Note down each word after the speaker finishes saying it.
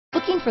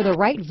Looking for the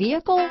right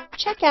vehicle?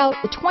 Check out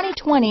the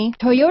 2020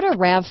 Toyota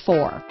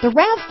RAV4. The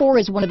RAV4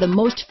 is one of the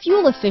most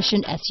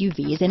fuel-efficient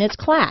SUVs in its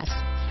class.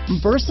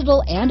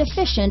 Versatile and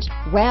efficient,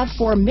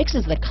 RAV4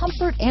 mixes the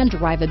comfort and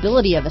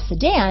drivability of a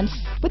sedan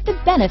with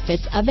the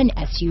benefits of an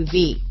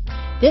SUV.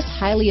 This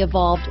highly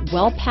evolved,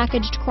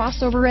 well-packaged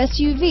crossover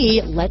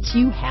SUV lets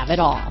you have it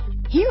all.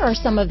 Here are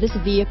some of this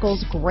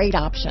vehicle's great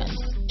options: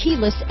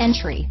 keyless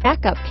entry,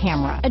 backup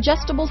camera,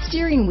 adjustable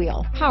steering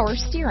wheel, power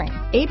steering,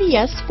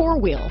 ABS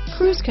 4-wheel,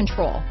 cruise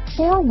control,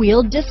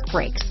 4-wheel disc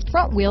brakes,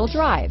 front-wheel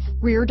drive,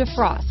 rear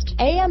defrost,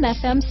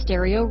 AM/FM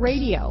stereo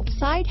radio,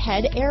 side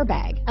head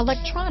airbag,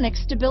 electronic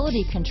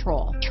stability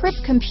control, trip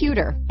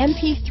computer,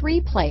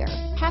 MP3 player,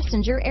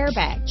 passenger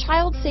airbag,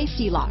 child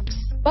safety locks,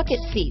 bucket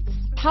seats,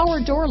 power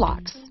door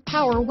locks,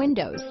 power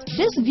windows.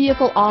 This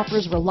vehicle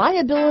offers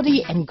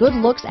reliability and good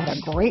looks at a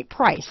great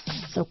price.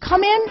 So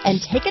come in and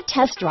take a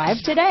test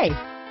drive today.